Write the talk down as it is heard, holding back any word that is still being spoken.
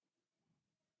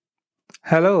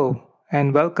Hello,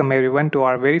 and welcome everyone to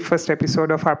our very first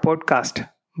episode of our podcast,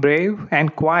 Brave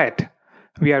and Quiet.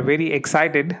 We are very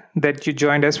excited that you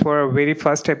joined us for our very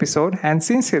first episode and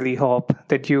sincerely hope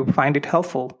that you find it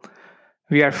helpful.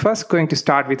 We are first going to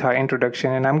start with our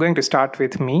introduction, and I'm going to start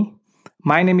with me.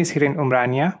 My name is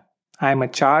Umrania. I am a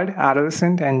child,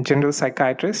 adolescent, and general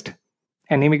psychiatrist,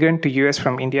 an immigrant to US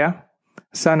from India,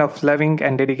 son of loving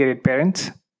and dedicated parents,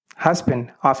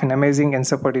 husband of an amazing and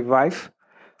supportive wife,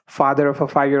 father of a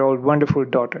 5-year-old wonderful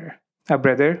daughter, a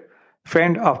brother,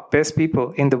 friend of best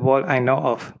people in the world I know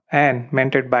of, and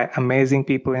mentored by amazing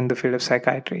people in the field of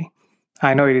psychiatry.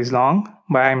 I know it is long,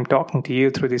 but I'm talking to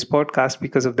you through this podcast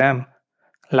because of them.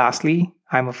 Lastly,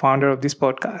 I'm a founder of this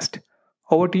podcast.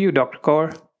 Over to you, Dr.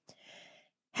 Kaur.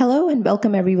 Hello and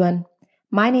welcome everyone.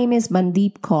 My name is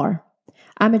Mandeep Kaur.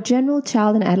 I'm a general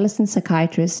child and adolescent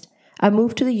psychiatrist. I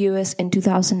moved to the US in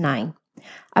 2009.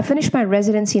 I finished my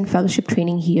residency and fellowship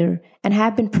training here and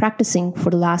have been practicing for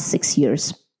the last 6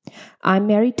 years. I'm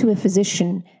married to a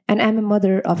physician and am a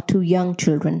mother of 2 young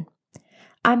children.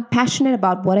 I'm passionate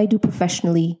about what I do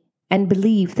professionally and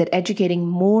believe that educating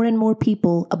more and more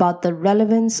people about the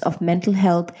relevance of mental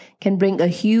health can bring a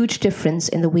huge difference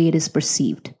in the way it is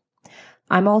perceived.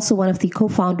 I'm also one of the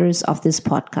co-founders of this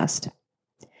podcast.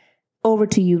 Over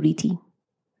to you, Reeti.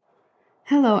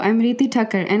 Hello, I'm Reeti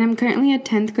Tucker, and I'm currently a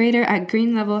 10th grader at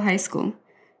Green Level High School.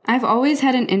 I've always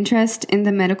had an interest in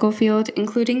the medical field,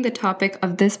 including the topic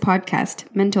of this podcast,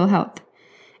 mental health.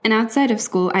 And outside of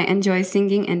school, I enjoy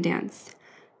singing and dance.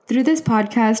 Through this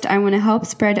podcast, I want to help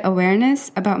spread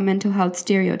awareness about mental health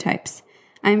stereotypes.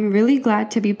 I'm really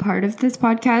glad to be part of this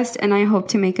podcast, and I hope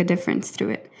to make a difference through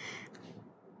it.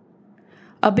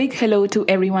 A big hello to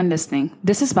everyone listening.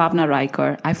 This is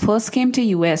Bhavna. I first came to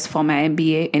US for my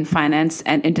MBA in Finance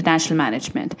and International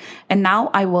Management, and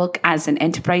now I work as an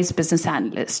enterprise business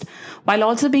analyst, while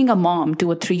also being a mom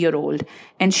to a 3-year-old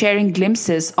and sharing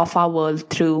glimpses of our world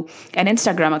through an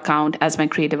Instagram account as my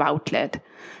creative outlet.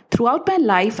 Throughout my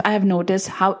life, I have noticed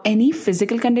how any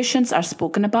physical conditions are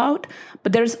spoken about,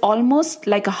 but there is almost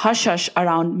like a hush-hush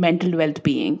around mental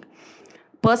well-being.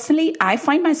 Personally, I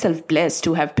find myself blessed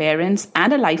to have parents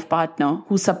and a life partner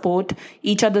who support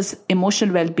each other's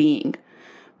emotional well-being.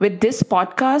 With this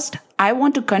podcast, I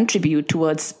want to contribute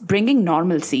towards bringing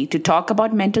normalcy to talk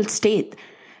about mental state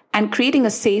and creating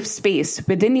a safe space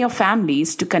within your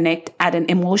families to connect at an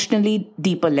emotionally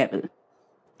deeper level.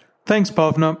 Thanks,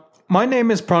 Bhavna. My name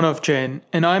is Pranav Jain,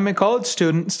 and I'm a college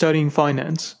student studying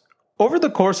finance. Over the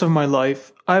course of my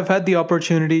life, I've had the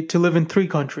opportunity to live in 3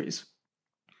 countries.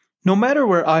 No matter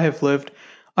where I have lived,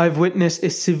 I've witnessed a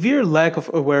severe lack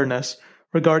of awareness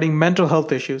regarding mental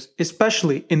health issues,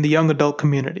 especially in the young adult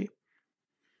community.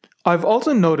 I've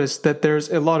also noticed that there's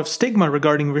a lot of stigma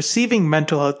regarding receiving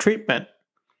mental health treatment.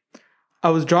 I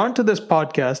was drawn to this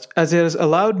podcast as it has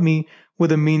allowed me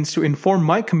with a means to inform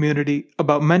my community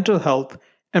about mental health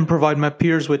and provide my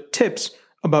peers with tips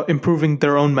about improving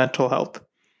their own mental health.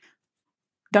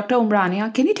 Dr.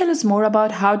 Umrania, can you tell us more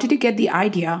about how did you get the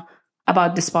idea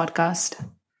about this podcast?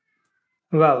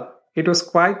 Well, it was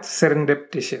quite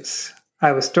serendipitous.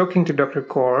 I was talking to Dr.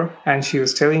 Kaur, and she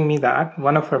was telling me that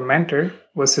one of her mentors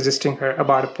was suggesting her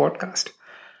about a podcast.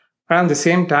 Around the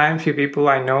same time, few people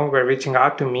I know were reaching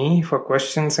out to me for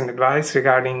questions and advice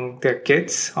regarding their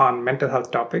kids on mental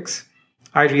health topics.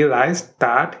 I realized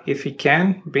that if we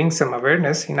can bring some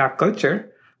awareness in our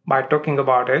culture by talking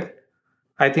about it,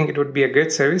 I think it would be a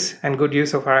great service and good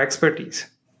use of our expertise.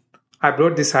 I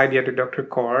brought this idea to Dr.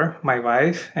 Kaur, my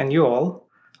wife, and you all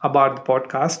about the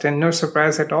podcast, and no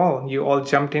surprise at all, you all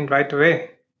jumped in right away.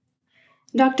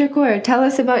 Dr. Kaur, tell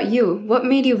us about you. What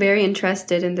made you very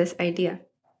interested in this idea?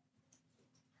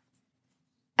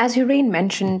 As Hiren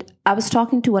mentioned, I was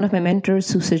talking to one of my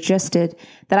mentors who suggested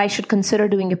that I should consider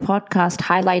doing a podcast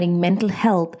highlighting mental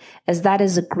health, as that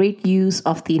is a great use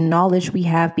of the knowledge we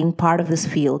have being part of this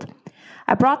field.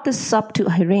 I brought this up to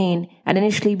Hiren, and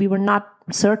initially we were not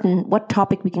certain what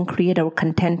topic we can create our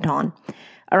content on.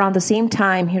 Around the same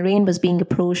time, Hiren was being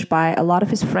approached by a lot of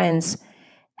his friends,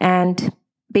 and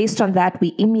based on that,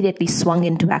 we immediately swung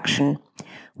into action.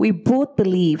 We both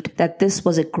believed that this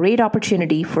was a great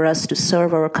opportunity for us to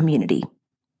serve our community.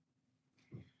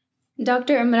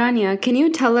 Dr. Umrania, can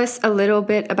you tell us a little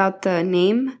bit about the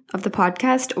name of the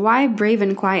podcast? Why Brave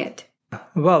and Quiet?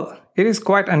 Well, it is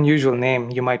quite an unusual name,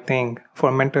 you might think, for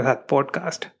a mental health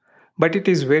podcast, but it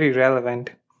is very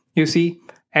relevant. You see,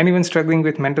 anyone struggling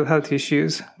with mental health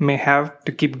issues may have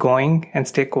to keep going and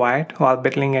stay quiet while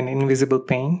battling an invisible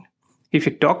pain. If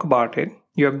you talk about it,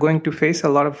 you are going to face a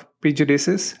lot of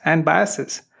prejudices and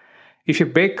biases. If you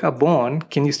break a bone,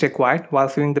 can you stay quiet while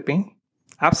feeling the pain?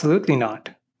 Absolutely not.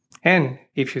 And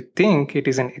if you think it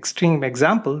is an extreme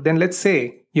example, then let's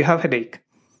say you have a headache.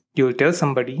 You will tell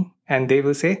somebody and they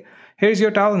will say, here's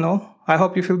your Tylenol, I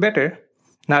hope you feel better.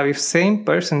 Now, if same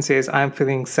person says, I'm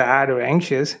feeling sad or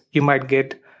anxious, you might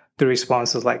get the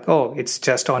responses like, oh, it's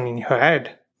just on in your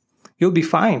head. You'll be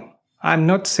fine. I'm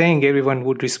not saying everyone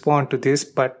would respond to this,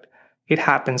 but it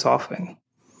happens often.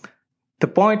 The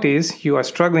point is, you are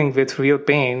struggling with real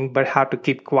pain but have to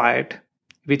keep quiet,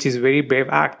 which is a very brave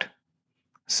act.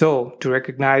 So, to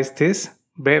recognize this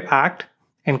brave act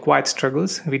and quiet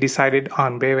struggles, we decided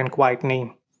on Brave and Quiet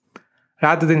name.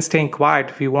 Rather than staying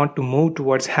quiet, we want to move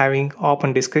towards having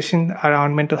open discussion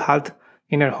around mental health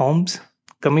in our homes,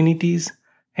 communities,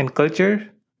 and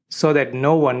culture so that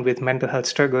no one with mental health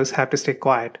struggles have to stay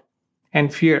quiet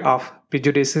and fear of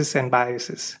prejudices and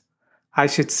biases. I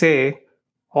should say,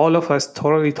 all of us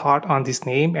thoroughly thought on this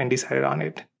name and decided on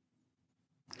it.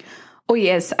 Oh,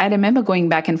 yes, I remember going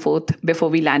back and forth before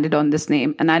we landed on this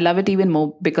name, and I love it even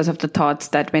more because of the thoughts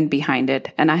that went behind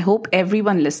it. And I hope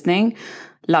everyone listening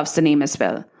loves the name as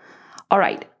well. All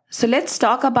right, so let's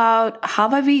talk about how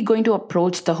are we going to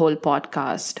approach the whole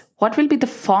podcast? What will be the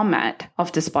format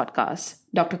of this podcast?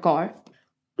 Dr. Kaur?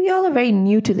 We all are very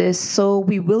new to this, so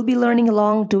we will be learning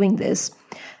along doing this.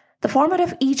 The format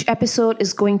of each episode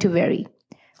is going to vary.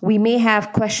 We may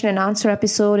have question and answer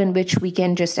episode in which we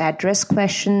can just address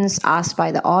questions asked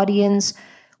by the audience.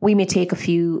 We may take a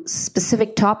few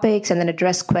specific topics and then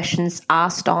address questions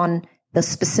asked on the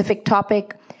specific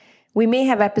topic. We may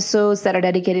have episodes that are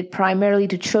dedicated primarily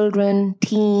to children,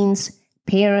 teens,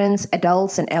 parents,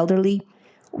 adults, and elderly.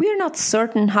 We are not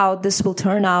certain how this will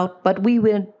turn out, but we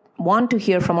will want to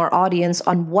hear from our audience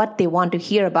on what they want to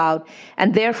hear about,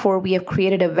 and therefore we have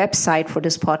created a website for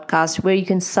this podcast where you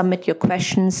can submit your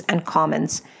questions and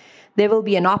comments. There will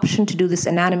be an option to do this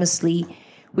anonymously.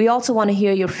 We also want to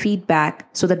hear your feedback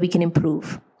so that we can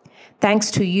improve.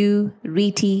 Thanks to you,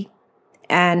 Reeti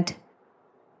and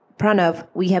Pranav,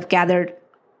 we have gathered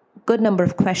a good number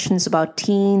of questions about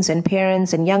teens and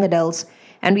parents and young adults,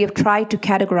 and we have tried to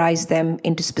categorize them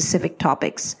into specific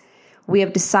topics. We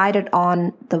have decided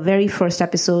on the very first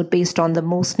episode based on the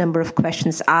most number of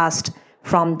questions asked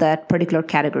from that particular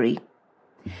category.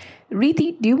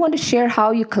 Reeti, do you want to share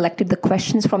how you collected the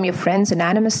questions from your friends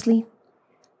anonymously?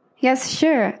 Yes,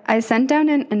 sure. I sent down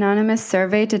an anonymous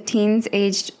survey to teens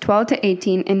aged 12 to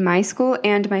 18 in my school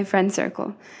and my friend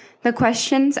circle. The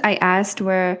questions I asked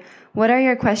were, what are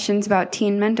your questions about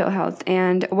teen mental health?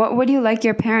 And what would you like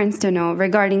your parents to know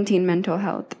regarding teen mental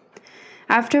health?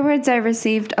 Afterwards, I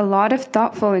received a lot of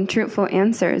thoughtful and truthful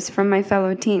answers from my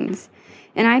fellow teens.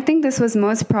 And I think this was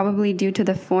most probably due to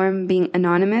the form being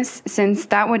anonymous, since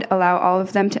that would allow all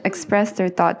of them to express their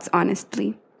thoughts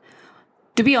honestly.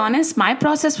 To be honest, my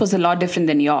process was a lot different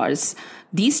than yours.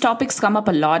 These topics come up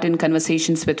a lot in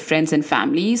conversations with friends and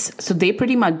families, so they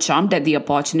pretty much jumped at the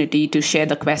opportunity to share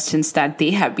the questions that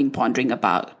they have been pondering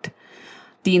about.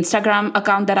 The Instagram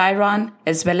account that I run,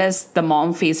 as well as the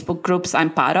mom Facebook groups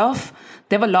I'm part of,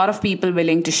 there were a lot of people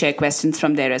willing to share questions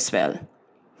from there as well.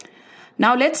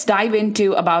 Now let's dive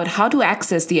into about how to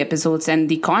access the episodes and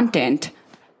the content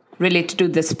related to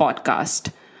this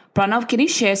podcast. Pranav, can you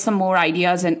share some more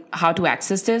ideas on how to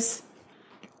access this?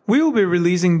 We will be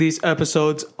releasing these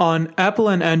episodes on Apple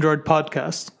and Android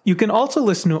podcasts. You can also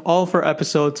listen to all of our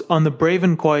episodes on the Brave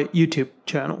and Quiet YouTube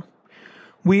channel.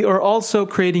 We are also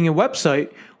creating a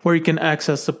website where you can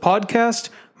access the podcast,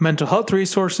 mental health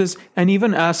resources, and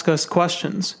even ask us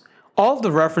questions. All of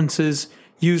the references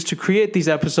used to create these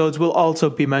episodes will also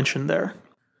be mentioned there.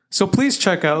 So please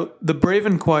check out the Brave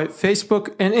and Quiet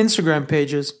Facebook and Instagram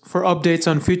pages for updates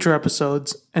on future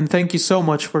episodes, and thank you so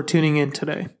much for tuning in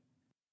today.